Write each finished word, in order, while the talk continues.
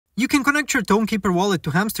You can connect your Tonekeeper wallet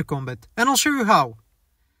to Hamster Kombat, and I'll show you how.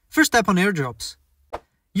 First, tap on airdrops.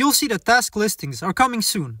 You'll see that task listings are coming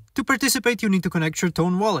soon. To participate, you need to connect your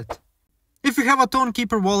Tone wallet. If you have a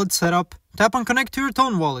Tonekeeper wallet set up, tap on connect to your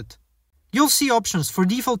Tone wallet. You'll see options for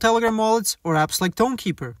default Telegram wallets or apps like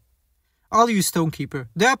Tonekeeper. I'll use Tonekeeper.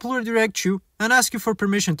 The app will redirect you and ask you for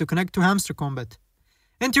permission to connect to Hamster Kombat.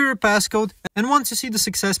 Enter your passcode, and once you see the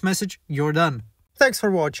success message, you're done. Thanks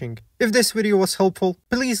for watching. If this video was helpful,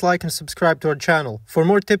 please like and subscribe to our channel for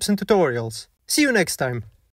more tips and tutorials. See you next time.